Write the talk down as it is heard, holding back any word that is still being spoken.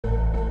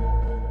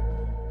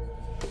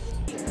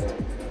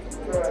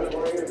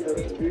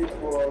speak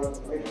for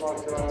mixed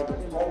martial arts,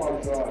 all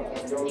martial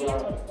arts, yoga,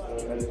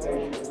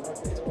 meditation.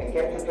 And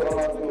get to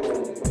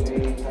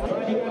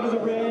Riding out of the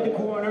red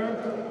corner,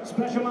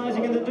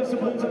 specializing in the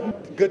disciplines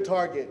of... Good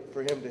target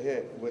for him to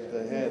hit with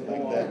the head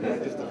like that,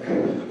 not just the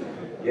feet.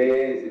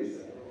 Yes.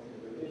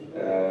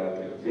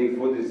 Big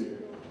foot is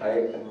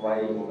my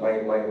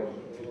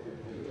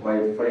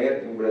friend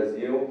in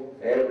Brazil.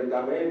 Every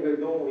time, hey,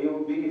 Werdum,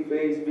 you big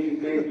face.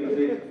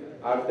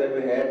 After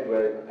we had,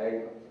 where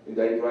I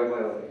try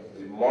my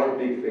more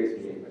big face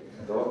me.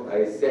 No,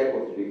 I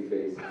second big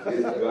face.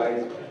 This guy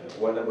is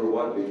number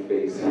one big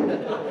face.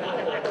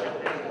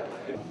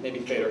 Maybe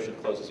Fedor should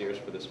close his ears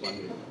for this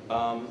one.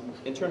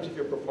 In terms of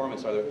your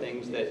performance, are there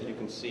things that you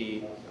can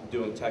see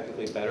doing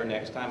technically better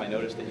next time? I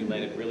noticed that you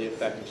landed really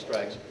effective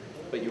strikes,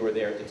 but you were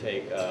there to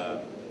take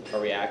a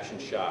reaction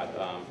shot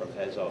from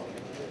Renzo.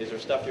 Is there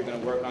stuff you're going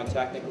to work on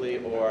technically,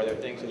 or are there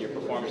things in your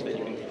performance that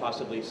you can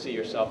possibly see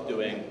yourself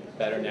doing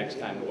better next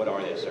time? What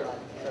are they, sir?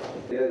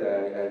 Yes,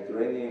 I'm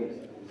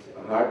training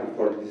hard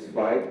for this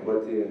fight,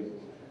 but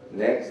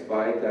next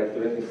fight I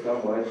training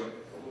so much.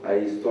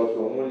 I stopped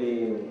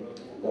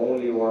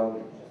only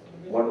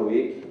one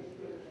week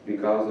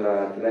because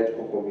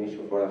Atlético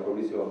commission for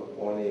Fabricio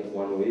only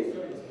 1 week.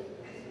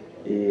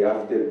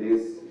 After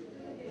this,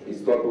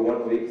 stop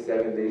 1 week,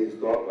 7 days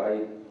stop.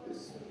 I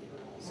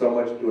so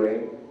much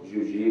train,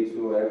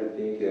 jiu-jitsu,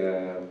 everything,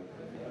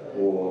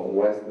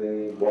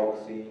 wrestling,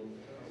 boxing.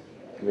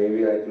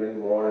 Maybe I train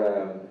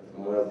more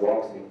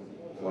boxing,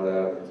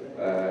 more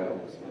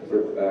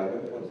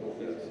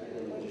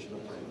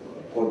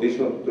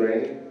condition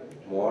training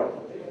more.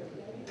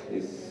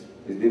 It's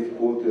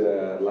difficult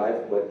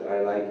life, but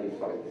I like it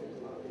fight.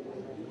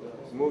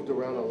 He's moved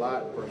around a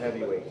lot for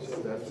heavyweights.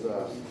 That's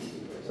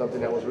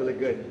something that was really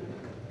good.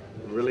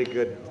 Really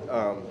good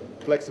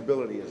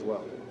flexibility as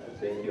well.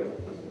 Thank you.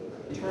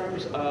 In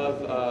terms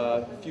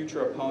of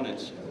future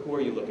opponents, who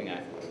are you looking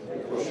at?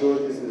 For sure,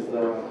 this is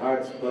the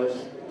hard splash.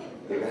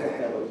 They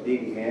have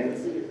big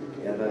hands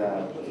and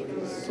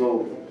he's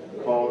so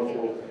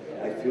powerful.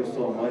 I feel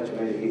so much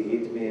when he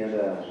hit me, and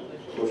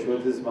for sure,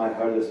 this is my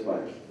hardest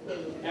fight.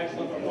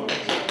 Excellent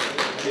performance.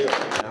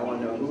 I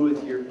want to know, who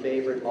is your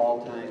favorite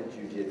all-time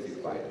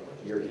jiu-jitsu fighter?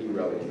 Your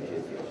hero in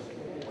jiu-jitsu?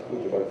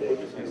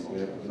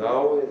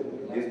 Now,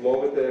 this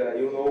moment,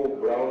 you know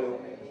Brown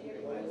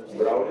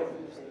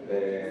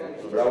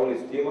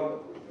Estima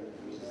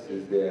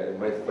is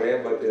my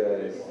friend, but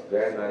it's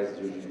very nice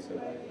jiu-jitsu.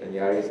 And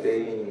I stay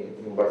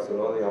in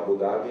Barcelona, in Abu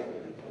Dhabi,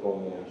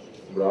 from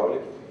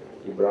Braulio.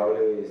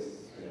 Braulio is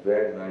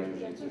very nice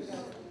jiu-jitsu.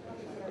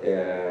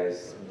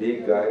 He's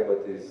big guy, but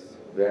he's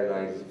very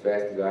nice,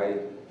 fast guy.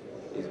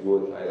 He's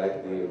good. I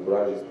like the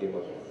Braulio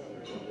Estima.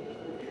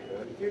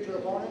 Future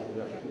opponent?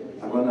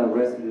 I'm gonna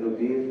rest a little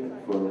bit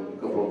for a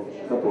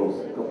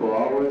couple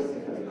hours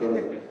because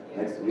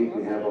next week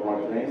we have a more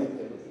training,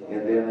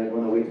 and then I'm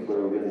gonna wait for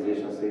the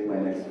organization to say my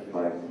next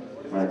fight.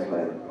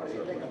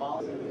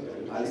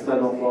 I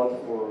started on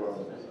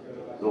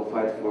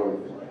fight for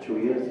 2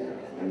 years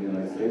in the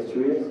United States. 2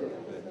 years.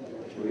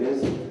 2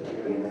 years.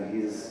 In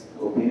his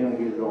opinion,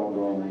 he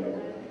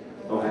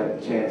don't have a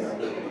chance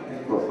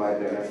for a fight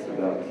against the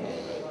belt.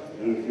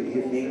 He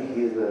thinks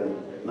he's the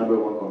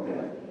 #1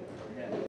 contender.